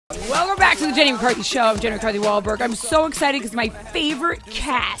Welcome back to the Jenny McCarthy Show. I'm Jenny McCarthy Wahlberg. I'm so excited because my favorite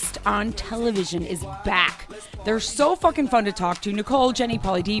cast on television is back. They're so fucking fun to talk to. Nicole, Jenni,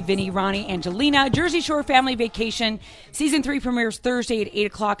 Pauly D, Vinny, Ronnie, Angelina. Jersey Shore Family Vacation. Season 3 premieres Thursday at 8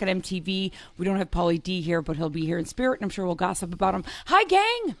 o'clock on MTV. We don't have Pauly D here, but he'll be here in spirit, and I'm sure we'll gossip about him. Hi,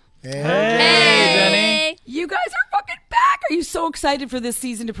 gang. Hey, Jenny. You guys are fucking back. Are you so excited for this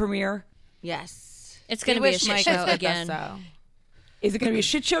season to premiere? Yes. It's going to be a shit show again. Is it going to be a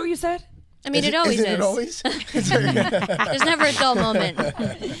shit show, you said? I mean, it always is. It always? There's never a dull moment.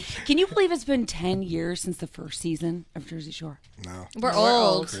 Can you believe it's been 10 years since the first season of Jersey Shore? No. We're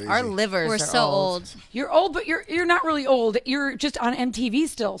old. Crazy. Our livers We're are so old. You're old, but you're not really old. You're just on MTV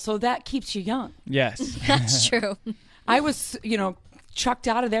still, so that keeps you young. Yes. That's true. I was, chucked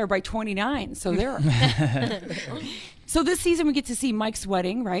out of there by 29, so there. So this season we get to see Mike's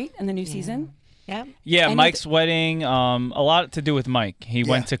wedding, right? In the new season? Yeah. Yeah, And Mike's wedding, a lot to do with Mike. He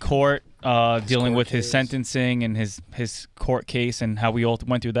went to court dealing with his sentencing and his court case and how we all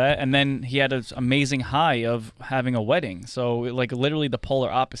went through that. And then he had an amazing high of having a wedding. So, like, literally the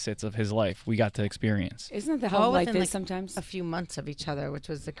polar opposites of his life we got to experience. Isn't that how life is sometimes? A few months of each other, which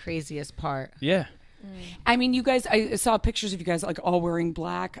was the craziest part. Yeah. I mean, you guys, I saw pictures of you guys like all wearing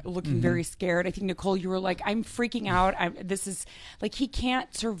black, looking very scared. I think, Nicole, you were like, I'm freaking out. This is like, he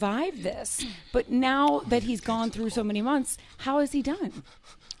can't survive this. But now that he's gone through so many months, how has he done?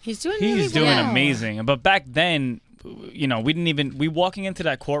 He's doing really He's doing well. amazing. But back then, we walking into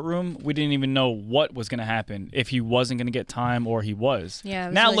that courtroom, we didn't even know what was going to happen, if he wasn't going to get time or he was. Yeah, it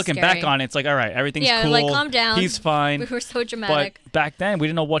was now really looking scary. back on it, it's like, all right, everything's Yeah, cool. like, calm down. He's fine. We were so dramatic. But back then, we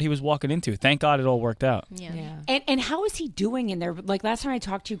didn't know what he was walking into. Thank God it all worked out. Yeah. And how is he doing in there? Like last time I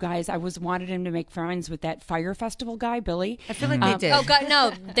talked to you guys, I wanted him to make friends with that Fire Festival guy, Billy. I feel like they did. Oh, God,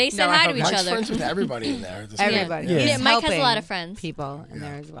 no. They said No, I hi hope to each not. Mike's other. friends with everybody in there. Everybody. Yeah. He's Mike has a helping lot of friends. people in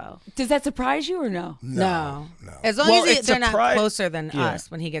there as well. Does that surprise you or no? No. No. As long Well, as it's they're not surprise- closer than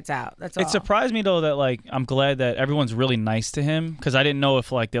us when he gets out. That's all. It surprised me, though, that, like, I'm glad that everyone's really nice to him, because I didn't know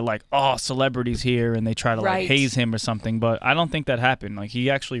if, like, they're like, oh, celebrities here, and they try to, Right. like, haze him or something, but I don't think that happened. Like, he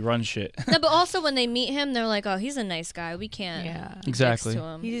actually runs shit. No, but also when they meet him, they're like, oh, he's a nice guy. We can't be Exactly. dicks to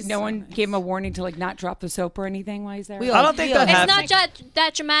him. He's No one gave him a warning to like not drop the soap or anything while he's there? We I don't think that It's happened. not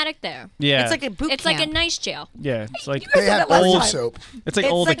that dramatic there. Yeah. It's like a boot It's camp. like a nice jail. Yeah, it's like They have last old time. soap. it's like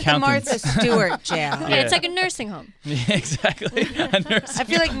It's old like the accountants. Martha Stewart jail. Yeah, it's like a nursing home. Yeah, exactly. A nurse. I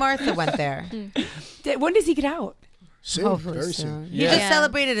feel like Martha went there. When does he get out? Soon. Hopefully Very soon. soon. He Yeah. just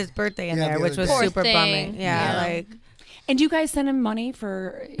celebrated his birthday in Yeah, there, the which other was day. Poor super thing. bumming. Yeah, Yeah. like And do you guys send him money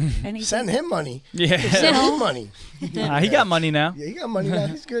for anything? Send him money. Yeah. Send him money. He got money now. Yeah, he got money now.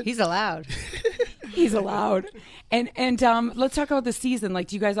 He's good. he's allowed. He's allowed. And let's talk about the season. Like,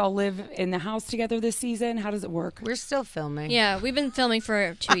 do you guys all live in the house together this season? How does it work? We're still filming. Yeah, we've been filming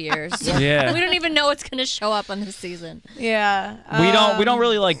for 2 years. Yeah. We don't even know what's going to show up on this season. Yeah. We don't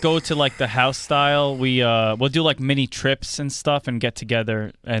really like go to like the house style. We'll do like mini trips and stuff and get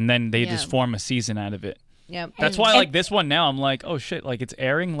together, and then they just form a season out of it. Yep. That's why like this one now I'm like, oh shit, like it's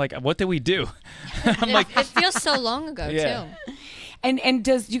airing. Like what did we do? I'm like, It feels so long ago, Yeah. too. And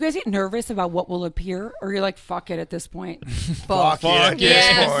do you guys get nervous about what will appear, or you're like, fuck it at this point? Fuck Fuck yeah.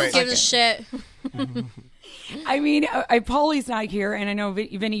 Yeah, Boy. who gives a shit? I mean, Paulie's not here, and I know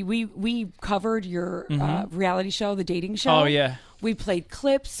Vinny. We covered your reality show, the dating show. oh yeah. We played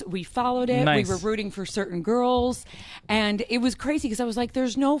clips. We followed it. Nice. We were rooting for certain girls. And it was crazy because I was like,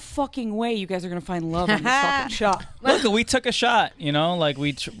 there's no fucking way you guys are going to find love on this fucking show. Look, we took a shot, you know, like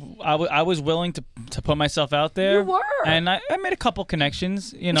I was willing to put myself out there. You were. And I made a couple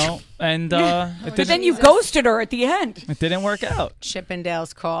connections, you know, and it But then you ghosted her at the end. didn't work out.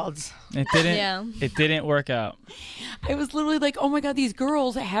 Chippendales called. It didn't. Yeah. It didn't work out. I was literally like, oh my God, these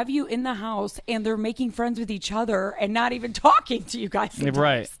girls have you in the house and they're making friends with each other and not even talking to you guys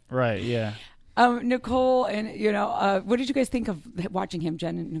sometimes. Right, yeah. Nicole, and what did you guys think of watching him,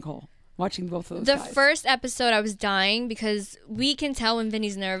 Jen and Nicole? Watching both of those The guys. first episode, I was dying because we can tell when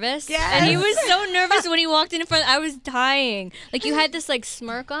Vinny's nervous. Yes. And he was so nervous when he walked in front. I was dying. Like, you had this, like,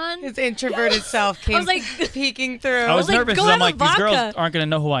 smirk on. His introverted self came I was like, peeking through. I was like, nervous go because I'm have a like, these girls vodka. aren't going to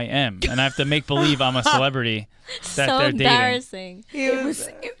know who I am. And I have to make believe I'm a celebrity that so they're dating. embarrassing.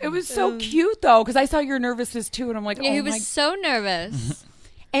 it was so cute though, because I saw your nervousness too, and I'm like, Yeah, oh he my. was so nervous.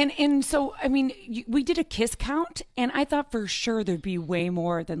 And so I mean, we did a kiss count, and I thought for sure there'd be way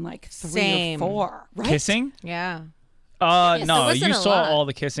more than like 3 Same. or 4. Right? Kissing? Yeah. Yes, No, there wasn't you a saw lot. all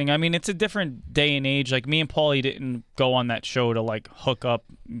the kissing. I mean, it's a different day and age. Like, me and Paulie didn't go on that show to, like, hook up,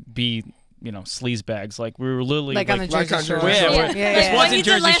 be, sleaze bags. Like, we were literally... Like on the Jersey Shore. Yeah, Yeah. this Like what wasn't you did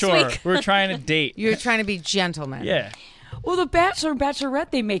Jersey last Shore. week. We were trying to date. You were trying to be gentlemen. Yeah. Well, the Bachelor and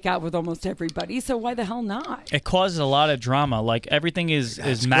Bachelorette, they make out with almost everybody, so why the hell not? It causes a lot of drama. Like everything is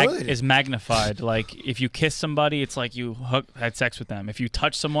good. magnified. Like if you kiss somebody, it's like you had sex with them. If you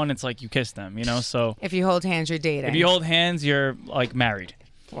touch someone, it's like you kissed them. You know, so If you hold hands, you're dating. if you hold hands, you're like married.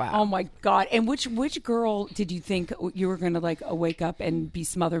 Wow. Oh my God! And which girl did you think you were gonna like wake up and be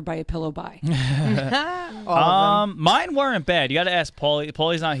smothered by a pillow by? Mine weren't bad. You got to ask Paulie.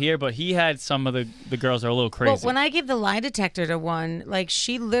 Paulie's not here, but he had some of the girls are a little crazy. Well, when I gave the lie detector to one, like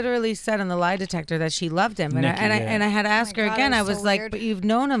she literally said on the lie detector that she loved him, and Nikki, I had to ask her God, again. it I was was so like, weird. but you've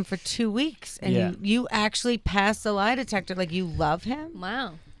known him for 2 weeks, and Yeah. you actually passed the lie detector. Like you love him.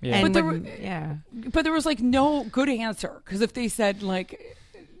 Wow. yeah. And But there when- were- yeah, But there was like no good answer because if they said like,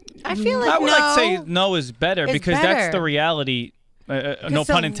 I feel like I would no. like to say no is better It's because better. that's the reality. No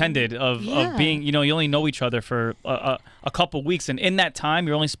so- pun intended of yeah. being. You know, you only know each other for a couple weeks, and in that time,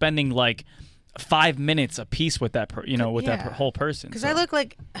 you're only spending like 5 minutes a piece with that. Yeah. Whole person. Because so. I look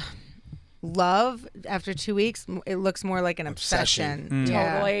like love after 2 weeks. It looks more like an Obsession. obsession.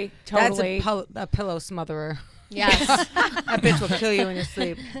 Yeah. Totally. That's a pillow smotherer. Yes. That bitch will kill you in your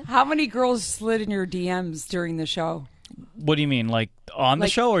sleep. how many girls slid in your DMs during the show? What do you mean, like on the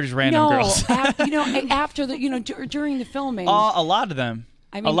Like, show or just random no, girls? after the during the filming. A lot of them.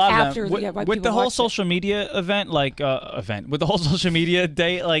 I mean, a lot after of them. yeah, why With people the whole watched it. social media event, with the whole social media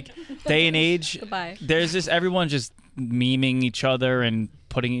day and age, Goodbye. there's this everyone just memeing each other and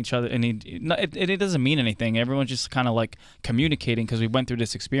putting each other, and it doesn't mean anything. Everyone's just kind of like communicating because we went through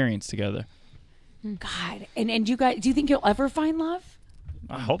this experience together. God, and you guys, do you think you'll ever find love?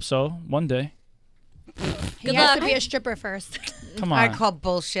 I hope so, one day. He Good has luck. to be a stripper first. Come on. I call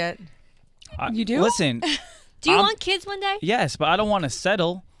bullshit. You do? Listen, Do you I'm- want kids one day? yes, but I don't want to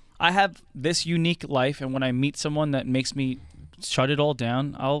settle. I have this unique life, and when I meet someone that makes me shut it all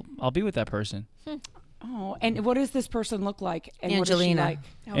down, I'll be with that person. Oh, and what does this person look like? And Angelina.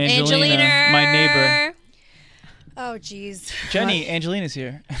 What is she like? Angelina, my neighbor. Oh, jeez. Jenny, Angelina's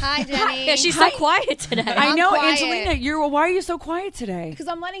here. Hi, Jenny. Yeah, she's so quiet today. I I'm know, quiet. Angelina. Why are you so quiet today? Because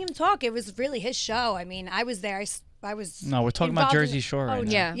I'm letting him talk. It was really his show. I mean, I was there. I was. No, we're talking about involved in- Jersey Shore right Oh,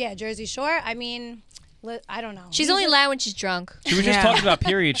 now. Yeah. Yeah, Jersey Shore. I mean, I don't know. She's He's only a- loud when she's drunk. She was just Yeah. talking about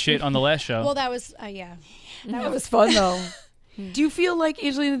period shit on the last show. Well, that was yeah. That was fun though. Do you feel like,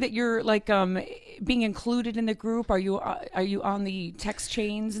 Angelina, that you're like being included in the group? Are you on the text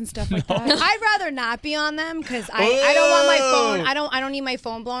chains and stuff like that? I'd rather not be on them because I don't want my phone. I don't need my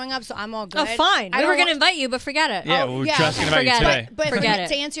phone blowing up, so I'm all good. Oh, fine. I We don't were going to want- invite you, but forget it. yeah, oh, we were yeah, just okay. going to invite you Forget today. But Forget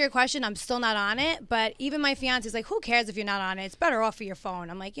to it. answer your question, I'm still not on it. But even my fiance's like, "Who cares if you're not on it? It's better off for your phone."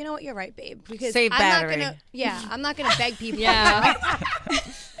 I'm like, you know what? You're right, babe. Because Save I'm battery. not gonna. Yeah, I'm not gonna beg people. Yeah.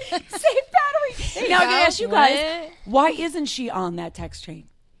 Save battery. Now I'm gonna ask you guys, why isn't she on that text chain?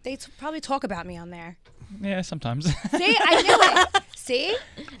 They probably talk about me on there. Yeah, sometimes. See, I knew it. See,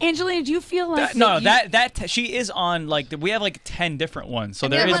 Angelina, do you feel like No, you- she is on we have like 10 different ones. So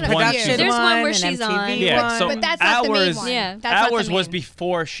And we there have is one one. of Production There's one where and she's MTV on. Yeah, one. so but that's not the main ours, one. Yeah. That's not ours the was main.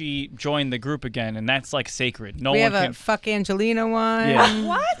 before she joined the group again, and that's like sacred. No We one have a can. fuck Angelina one. Yeah.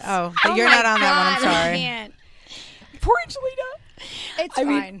 What? Oh, but Oh you're my not on that one. I'm God, I sorry. can't. poor Angelina? It's I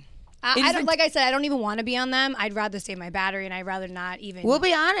mean, fine. I is don't, it- like I said, I don't even want to be on them. I'd rather save my battery, and I'd rather not even. We'll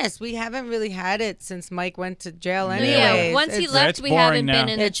be honest. We haven't really had it since Mike went to jail. Yeah. Anyway, Yeah, once he it's left, we boring haven't now. been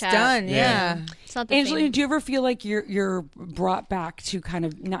in the it's chat. done. Yeah. Yeah. It's not the Angelina, same. do you ever feel like you're brought back to kind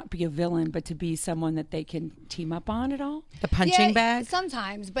of not be a villain, but to be someone that they can team up on at all? The punching yeah, bag.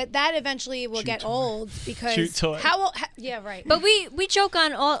 sometimes, but that eventually will get old because Shoot toy. yeah, right. But we joke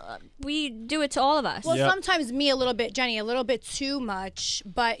on all. We do it to all of us. well, Yep. sometimes me a little bit, Jenny, a little bit too much.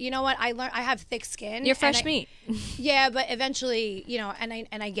 But you know what? I learned I have thick skin. You're and fresh I- meat. Yeah, but eventually,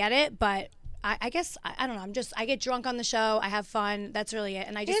 and I get it, but. I guess I don't know. I get drunk on the show. I have fun. That's really it.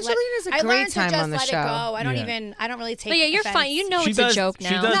 And I just Angelina's a I great learned to time just on the let show. it go. I don't Yeah. I don't really take. But yeah, you're offense. fine. You know She it's does. a joke She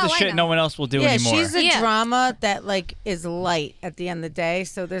now. does No, the I shit know. no one else will do Yeah, anymore. she's a Yeah. drama that is light at the end of the day.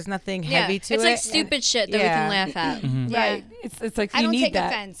 So there's nothing Yeah, heavy to it's it. like stupid shit that we can laugh at. Mm-hmm. Yeah. Right. It's like I you don't need take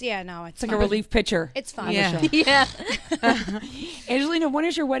that. offense. Yeah, no, It's like a relief pitcher. It's fun. on the Yeah. show. Yeah. Angelina, when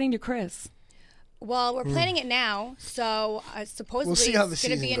is your wedding to Chris? Well, we're planning it now, so supposedly We'll see how the it's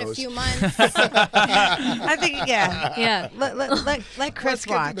going to be season in a goes. few months. I think yeah. Yeah. Let Chris Let's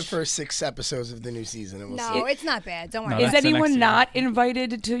get watch. through the first 6 episodes of the new season, and we'll see. No, it's not bad. Don't worry. No, Is that's the next anyone season. not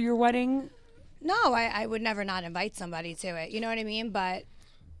invited to your wedding? No, I would never not invite somebody to it. You know what I mean? But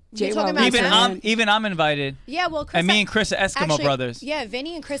JWOWW. you're talking about even them? I'm invited. Yeah, well, Chris And me and Chris are Eskimo actually- brothers. Yeah,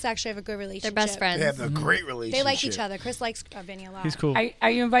 Vinny and Chris actually have a good relationship. They're best friends. They have a great relationship. They like each other. Chris likes Vinny a lot. He's cool.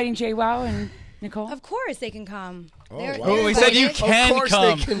 Are you inviting JWOWW and Nicole? Of course they can come. They're We said you invited. can course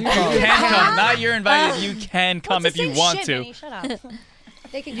come. they can You come. can come. Not you're invited. You can come Well, if it's the you same want shit, to. Vinny. Shut up.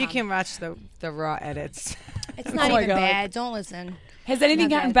 They can You come. can watch the raw edits. It's not Oh my even God. bad. Don't listen. Has anything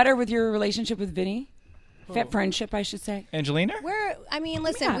Not gotten bad. better with your relationship with Vinny? Friendship, I should say. Angelina?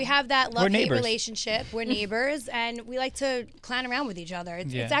 Listen, Yeah. we have that We're love-hate neighbors. relationship. We're neighbors, and we like to clown around with each other.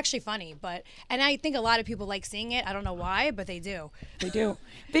 It's actually funny, and I think a lot of people like seeing it. I don't know why, but they do. They do.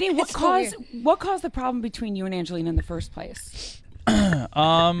 Vinny, what It's so caused the problem between you and Angelina in the first place?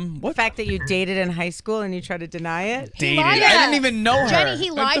 The fact that you dated in high school and you try to deny it. Dated. lied. I didn't even know her. Jenny, he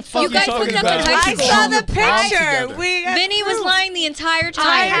lied What the to fuck you you guys talking hooked up in about? high I school. saw the Prom picture. together. Vinny was lying the entire time.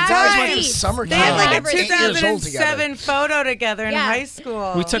 I You have guys went to receipts. summer They had like a camp. 8 years old 2007 together. photo together in Yeah. high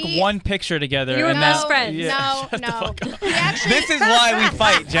school. We took one picture together. You were and best that, friends. Yeah. No. We actually, This is why we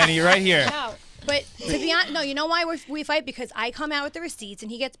fight, Jenny, right here. no. But to be honest, no. You know why we fight? Because I come out with the receipts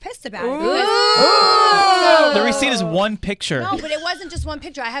and he gets pissed about it. The receipt is one picture. No, but it wasn't just one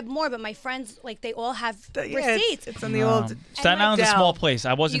picture. I have more, but my friends, like, they all have Yeah, receipts. It's on the old. Staten Island's a Dell. small place.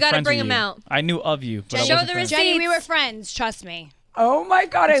 I wasn't You gotta friends bring with them you. out. I knew of you, but I Show wasn't the friends. receipt. Jenny, we were friends. Trust me. Oh my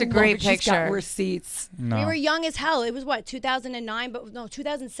God, It's I a great love it. She's got picture. receipts. No. We were young as hell. It was what, 2009? But no,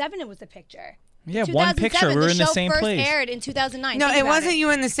 2007. It was the picture. Yeah, one picture. We were in the same show place. first aired in 2009. No, Think it about wasn't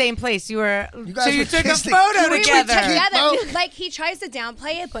you in the same place. You were. guys so you were took a kissing. photo We were together. Together, like he tries to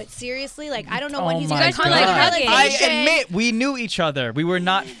downplay it, but seriously, like I don't know when Oh he's my gonna guys were come like to hugging. I realization. admit we knew each other. We were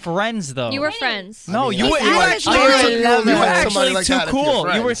not friends though. You were friends. No, you He's were. out You of were his actually, mind. you They were were actually somebody like too that if you're cool.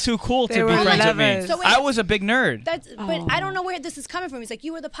 You were friends. too cool to They be were friends with me. lovers. So wait. I was a big nerd. But I don't know where this is coming from. He's like,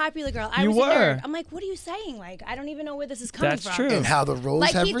 you were the popular girl. I You was were. a nerd. I'm like, what are you saying? Like, I don't even know where this is coming That's from. true. And how the roles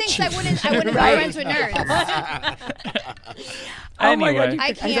Like have he thinks changed. I wouldn't be Right. friends with nerds. Oh my God, Anyway. you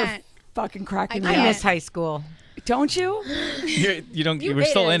I guys are can't. fucking cracking me I can't. up. miss high school. Don't you? You don't. You were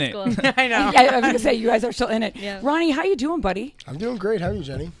hated still high in it. school. I know. Yeah, I was gonna say you guys are still in it. Yeah. Ronnie, how you doing, buddy? I'm doing great. How are you,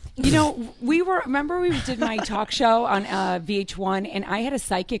 Jenny? You know, remember we did my talk show on VH1, and I had a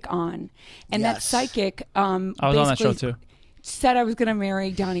psychic on, and that Yes. psychic I was on that show basically too. said I was going to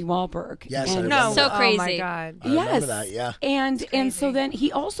marry Donnie Wahlberg. Yes, I and remember No, So oh crazy. my God. I remember Yes. that, yeah. And so then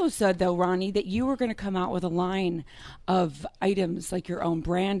he also said though, Ronnie, that you were going to come out with a line of items like your own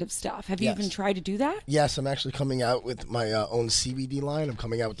brand of stuff. Have you Yes. even tried to do that? Yes, I'm actually coming out with my own CBD line. I'm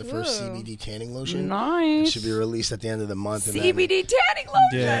coming out with the first CBD tanning lotion. It Nice. should be released at the end of the month. And CBD tanning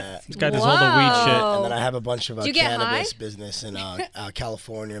lotion. Yeah, it's got this all the weed And then Whoa. I have a bunch of Do you get cannabis high? business in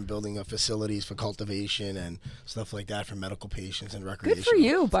California and building facilities for cultivation and stuff like that for medical patients and recreation. Good for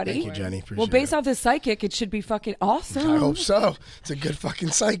you, buddy. Thank you, Jenny. Appreciate Well, based it. off this psychic, it should be fucking awesome. I hope so. It's a good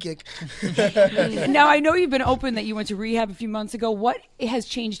fucking psychic. Now, I know you've been open that you went to rehab a few months ago. What has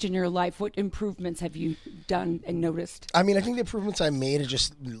changed in your life? What improvements have you done and noticed? I mean, I think the improvements I made are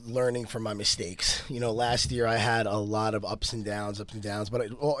just learning from my mistakes. You know, last year I had a lot of ups and downs, but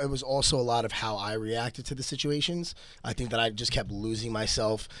it was also a lot of how I reacted to the situations. I think that I just kept losing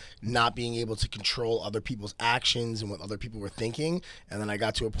myself, not being able to control other people's actions and what other people were thinking. And then I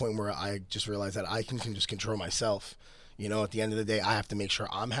got to a point where I just realized that I can just control myself. You know, at the end of the day, I have to make sure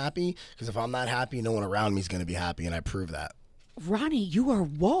I'm happy, because if I'm not happy, no one around me is going to be happy, and I prove that. Ronnie, you are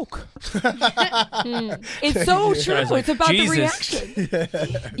woke. It's so true. It's about Jesus. the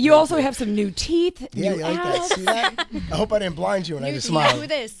reaction. You also have some new teeth. Yeah, new you like that? abs. See that? I hope I didn't blind you when I just You smiled. do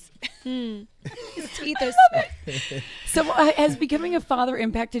this. His teeth are. So has becoming a father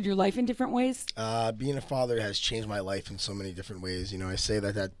impacted your life in different ways? Being a father has changed my life in so many different ways. You know, I say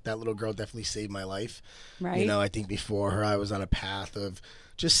that little girl definitely saved my life. Right. You know, I think before her, I was on a path of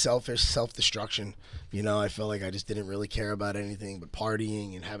just self-destruction. You know, I felt like I just didn't really care about anything but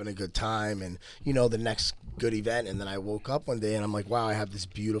partying and having a good time and, you know, the next good event. And then I woke up one day and I'm like, wow, I have this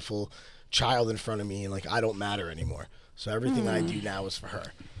beautiful child in front of me, and like, I don't matter anymore. So everything I do now is for her.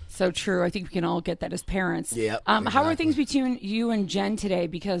 So true. I think we can all get that as parents. Yep, How are exactly. things between you and Jen today?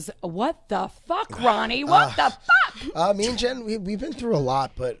 Because what the fuck, Ronnie? What the fuck? Me and Jen, we've been through a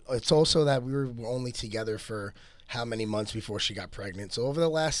lot, but it's also that we were only together for how many months before she got pregnant. So over the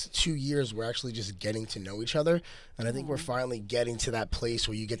last 2 years, we're actually just getting to know each other. And I think we're finally getting to that place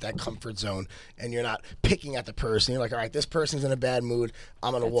where you get that comfort zone and you're not picking at the person. You're like, all right, this person's in a bad mood.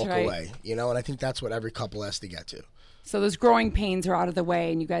 I'm going to walk right. away. You know, and I think that's what every couple has to get to. So those growing pains are out of the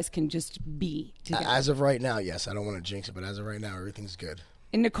way, and you guys can just be together. As of right now, yes. I don't want to jinx it, but as of right now, everything's good.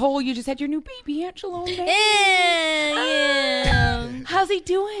 And Nicole, you just had your new baby, Angelina. Yeah. How's he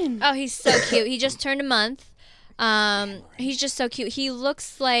doing? Oh, he's so cute. He just turned a month. He's just so cute. He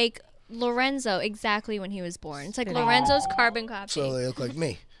looks like Lorenzo exactly when he was born. It's like Lorenzo's carbon copy. So they look like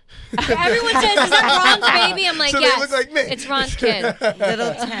me. Everyone says, "Is that Ron's baby?" I'm like, So they "Yes, look like me." it's Ron's kid."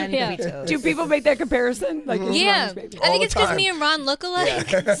 Little tender toes. Do people make that comparison? Like, this is Yeah, Ron's baby. I think the it's because time. me and Ron look alike.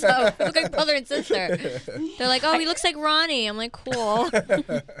 So we look like brother and sister. They're like, "Oh, he looks like Ronnie." I'm like, "Cool."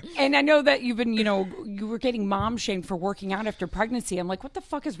 And I know that you've been, you were getting mom shamed for working out after pregnancy. I'm like, what the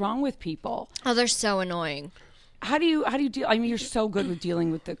fuck is wrong with people? Oh, they're so annoying. How do you deal? I mean, you're so good with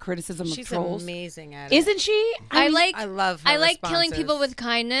dealing with the criticism of She's trolls. amazing at it. Isn't she? I love her I like killing responses. people with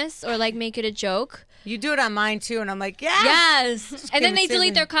kindness or like make it a joke. You do it on mine too, and I'm like, yeah. Yes, and then they kidding.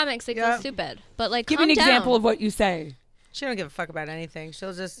 delete their comics like Yep. that's stupid. But like, Give calm me an down. example of what you say. She don't give a fuck about anything.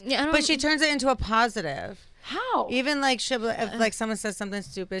 She'll just. Yeah, I don't- but she turns it into a positive. How? Even like she'll if like someone says something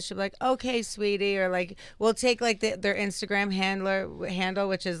stupid, she'll be like, "Okay, sweetie," or like we'll take like their Instagram handle,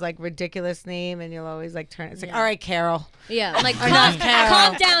 which is like ridiculous name, and you'll always like turn it. It's like, "All right, Carol." Yeah, I'm like, Enough, Carol.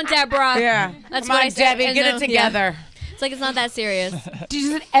 calm down, Deborah. Yeah, That's come what on, I say. Debbie, And get then- it together. It's like it's not that serious. Does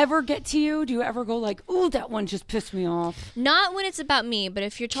it ever get to you? Do you ever go like, "Ooh, that one just pissed me off"? Not when it's about me, but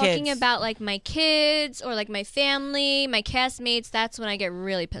if you're talking Kids. about like my kids or like my family, my castmates, that's when I get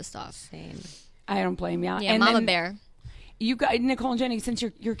really pissed off. Same. I don't blame you. Yeah, And Mama then Bear. You guys, Nicole and Jenny, since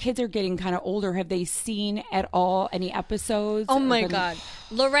your kids are getting kind of older, have they seen at all any episodes? Oh or my been- God.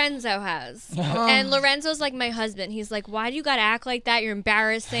 Lorenzo has. And Lorenzo's like my husband. He's like, why do you got to act like that? You're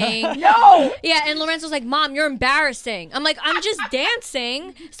embarrassing. No. Yeah, and Lorenzo's like, Mom, you're embarrassing. I'm like, I'm just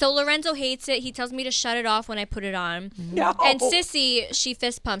dancing. So Lorenzo hates it. He tells me to shut it off when I put it on. No. And Sissy, she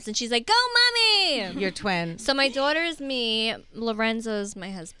fist pumps and she's like, go, Mommy. Your twin. So my daughter is me. Lorenzo's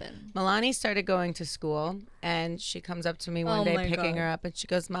my husband. Milani started going to school, and she comes up to me one Oh day my picking God. her up, and she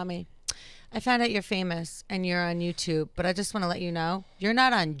goes, "Mommy, I found out you're famous and you're on YouTube, but I just want to let you know you're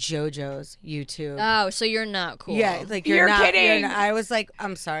not on JoJo's YouTube." Oh, so you're not cool. Yeah, like You're not. kidding. I was like,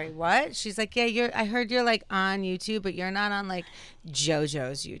 "I'm sorry, what?" She's like, "Yeah, I heard you're like on YouTube, but you're not on like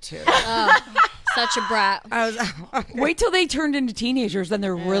JoJo's YouTube." Such a brat. I was. Wait till they turned into teenagers, then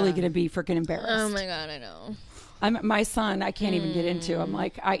they're really going to be freaking embarrassed. Oh my God, I know. My son, I can't even get into. I'm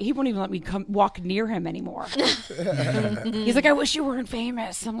like, he won't even let me come walk near him anymore. He's like, I wish you weren't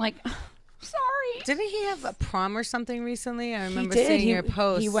famous. I'm like, sorry. Didn't he have a prom or something recently? I He remember did. seeing your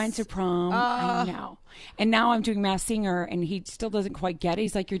post. He went to prom. I know. And now I'm doing Masked Singer, and he still doesn't quite get it.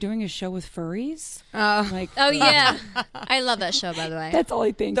 He's like, you're doing a show with furries? I'm like, Oh, yeah. I love that show, by the way. that's all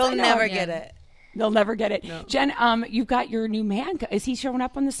he thinks. They'll I know. never get it. They'll never get it. No. Jen, you've got your new man. Is he showing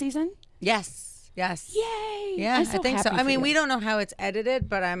up on the season? Yes. Yes. Yay. Yeah, I'm I think so. happy I for mean, you. we don't know how it's edited,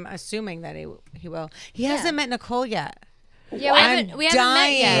 but I'm assuming that he will. He hasn't met Nicole yet. Yeah, I'm we haven't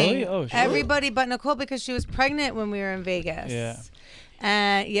met yet. Really? Oh, shit. Everybody but Nicole, because she was pregnant when we were in Vegas. Yeah.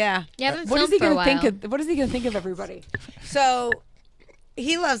 Yeah. You haven't What is filmed he for a going to while. think of? What is he going to think of everybody? So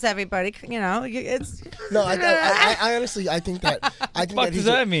he loves everybody. You know, it's No, I honestly, I think that Fuck does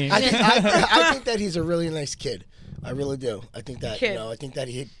that mean? I think that he's a really nice kid. I really do. I think that Kid. I think that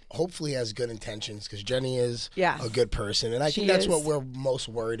he hopefully has good intentions because Jenny is Yeah. a good person, and I She think that's is. what we're most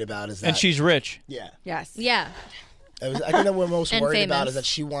worried about. Is that And she's rich. yeah. yes. Yeah. I think that we're most And worried about famous. is that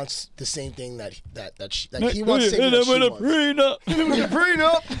she wants the same thing that he wants. The same thing And that I'm she gonna wants. prenup.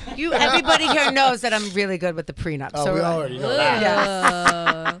 Prenup. Everybody here knows that I'm really good with the prenup. Oh, so we already know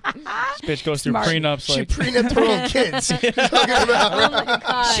that. This bitch goes through Smart. prenups She like prenup her own kids. Talking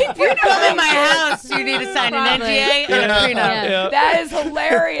about if you come in my house, you need to sign an Probably. NDA and a prenup. Yeah. That is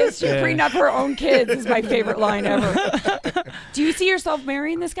hilarious. She Yeah. prenup her own kids is my favorite line ever. Do you see yourself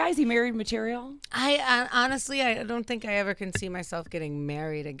marrying this guy? Is he married material? I honestly, I don't think I ever can see myself getting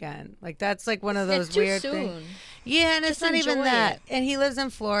married again. Like that's like one of those It's too weird soon. things. Yeah, and it's Just not even enjoy that. it. And he lives in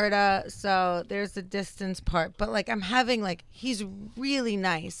Florida, so there's the distance part. But like I'm having like he's really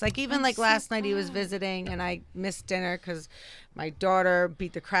nice. Like even like last night he was visiting, and I missed dinner because my daughter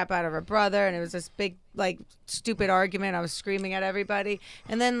beat the crap out of her brother, and it was this big like stupid argument. I was screaming at everybody,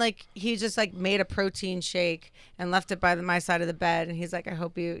 and then like he just like made a protein shake and left it by my side of the bed, and he's like, I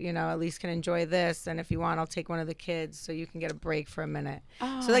hope you at least can enjoy this, and if you want, I'll take one of the kids so you can get a break for a minute.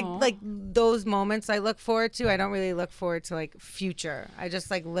 So like those moments I look forward to. I don't really look forward to like future. I just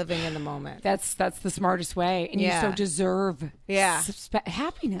like living in the moment. That's the smartest way, and Yeah. you so deserve Yeah.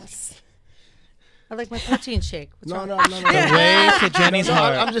 happiness. I like my protein shake. What's no, wrong? no, no, no. the way to Jenny's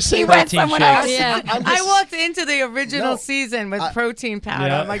heart. I'm just saying. went Protein someone shakes. else. Yeah. I walked into the original No. season with protein powder.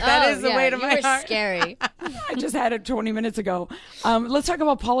 Yeah. I'm like, that is the way to you my were heart. scary. I just had it 20 minutes ago. Let's talk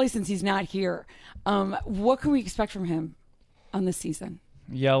about Paulie since he's not here. What can we expect from him on this season?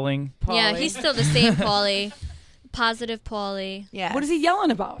 Yelling. Yeah, Pauly. he's still the same Paulie. Positive Paulie. Yeah. What is he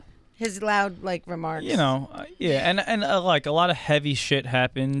yelling about? His loud like remarks. You know, yeah, and like a lot of heavy shit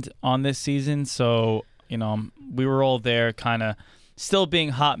happened on this season, so we were all there, kind of still being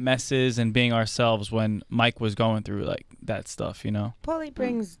hot messes and being ourselves when Mike was going through like that stuff, you know. Paulie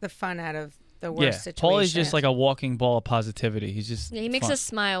brings the fun out of the worst situation. Paulie's just like a walking ball of positivity. He's just he makes fun. us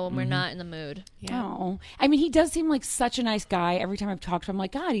smile when we're not in the mood. Yeah. Oh, I mean, he does seem like such a nice guy. Every time I've talked to him, I'm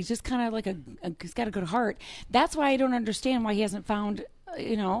like, God, he's just kind of like he's got a good heart. That's why I don't understand why he hasn't found,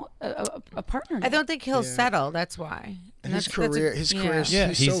 you know, a partner. I don't think he'll settle. That's why. And his career, he's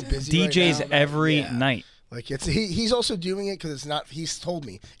he's so busy. DJs right now. every night. Like he's also doing it because it's not. He's told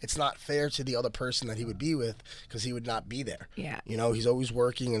me it's not fair to the other person that he would be with because he would not be there. Yeah. You know, he's always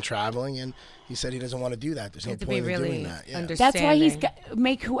working and traveling, and he said he doesn't want to do that. There's no point in doing that. Yeah. That's why he's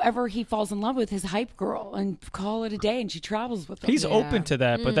make whoever he falls in love with his hype girl and call it a day, and she travels with him. He's open to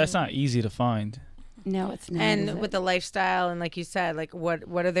that, but that's not easy to find. No, it's not. And with the lifestyle and like you said, like what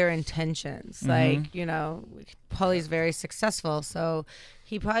are their intentions? Like, you know, Paulie's very successful, so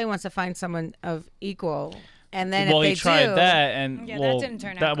he probably wants to find someone of equal. And then well, if they he tried do, that, and that didn't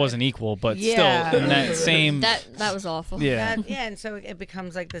turn out that good. wasn't equal, but Yeah. still in that same. That was awful. Yeah. and so it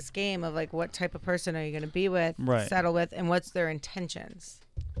becomes like this game of like what type of person are you going to be with, Right. settle with, and what's their intentions?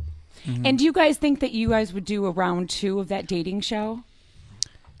 And do you guys think that you guys would do a round 2 of that dating show?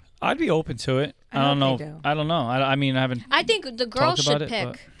 I'd be open to it. I don't hope they know. do. I don't know. I mean, I haven't. I think the girls Talked about should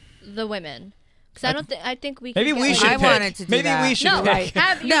it, pick the women. Because I don't think I think we. Maybe could we get, should I pick. wanted to do Maybe that. we should No, pick.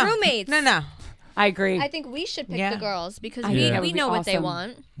 have your roommates. No. I agree. I think we should pick Yeah. the girls because I think that we would be know what they awesome.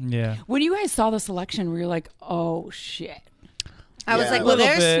 want. Yeah. When you guys saw the selection, were you like, oh, shit? I was Yeah. like, A well, little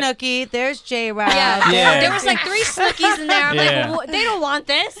there's bit. Snooki, there's JWOWW. Yeah. There was like 3 Snookies in there. I'm Yeah. like, well, they don't want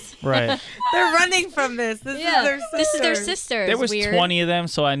this. Right. They're running from this. This is their sisters. This is their sisters. There was Weird. 20 of them,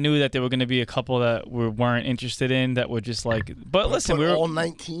 so I knew that there were going to be a couple that we weren't interested in that were just like. But listen, Put we were all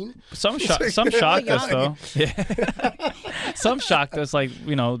 19. some shocked us though. Yeah. Some shocked us, like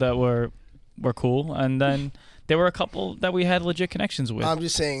that were cool, and then there were a couple that we had legit connections with. I'm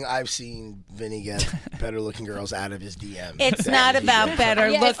just saying, I've seen Vinny get better looking girls out of his DM. It's not about better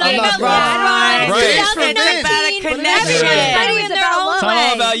Yeah, it's looking. not about Ron. looks. Right. It's about a 2019. connection. Everybody in their own It's all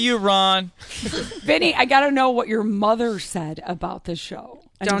way. about you, Ron. Vinny, I got to know what your mother said about the show.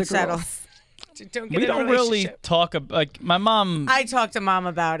 and Don't the settle. girls. Don't get We in a don't really relationship. talk like my mom. I talked to Mom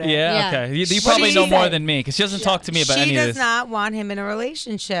about it. Yeah, Yeah. okay. You What probably did know she more say? than me because she doesn't talk to me about She any of does this. not want him in a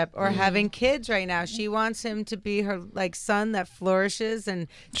relationship or having kids right now. She wants him to be her like son that flourishes and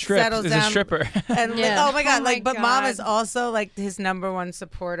settles Is down. a stripper. And Yeah. oh my god, Oh my but Mom God. is also like his number one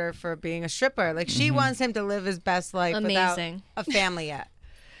supporter for being a stripper. Like she wants him to live his best life without Amazing. a family yet.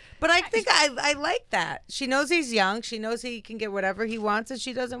 But I think I like that. She knows he's young. She knows he can get whatever he wants, and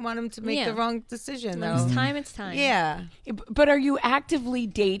she doesn't want him to make Yeah. the wrong decision. When Though. it's time, it's time. Yeah. But are you actively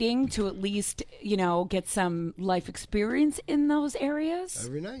dating to at least, get some life experience in those areas?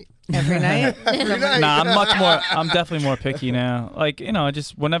 Every night. Every night. Every night. Nah, I'm definitely more picky now. Like,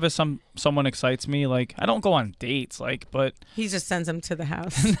 just whenever someone excites me, like I don't go on dates, like, but He just sends him to the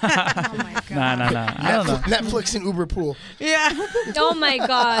house. Oh my god. nah. I don't know. Netflix and Uber pool. yeah. Oh my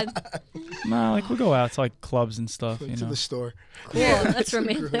god. Nah, like we go out to like clubs and stuff, To the store. Cool. That's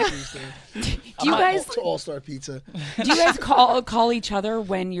romantic. Do you guys To All-Star Pizza. do you guys call each other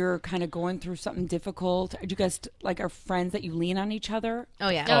when you're kind of going through something difficult? Do you guys are friends that you lean on each other? Oh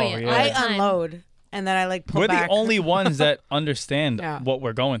yeah. Oh, yeah. yeah. All the I time. unload and then I like pull We're back. the only ones that understand Yeah. what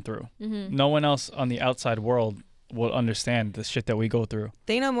we're going through. No one else on the outside world will understand the shit that we go through.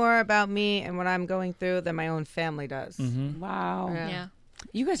 They know more about me and what I'm going through than my own family does. Wow. Yeah.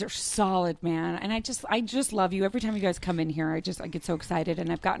 You guys are solid, man. And I just love you. Every time you guys come in here, I get so excited,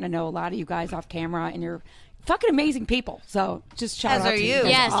 and I've gotten to know a lot of you guys off camera, and you're fucking amazing people. So just shout As out are to you. you. guys.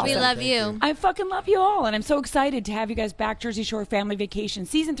 Yes, Awesome. we love you. I fucking love you all, and I'm so excited to have you guys back. Jersey Shore Family Vacation.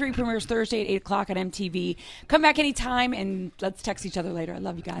 Season 3 premieres Thursday at 8 o'clock on MTV. Come back anytime, and let's text each other later. I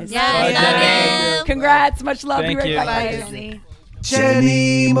love you guys. Yeah. Love you. Congrats. Much love. Thank Be right you. back. Bye, guys. Jenny.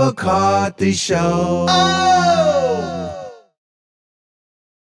 Jenny McCarthy Show. Oh!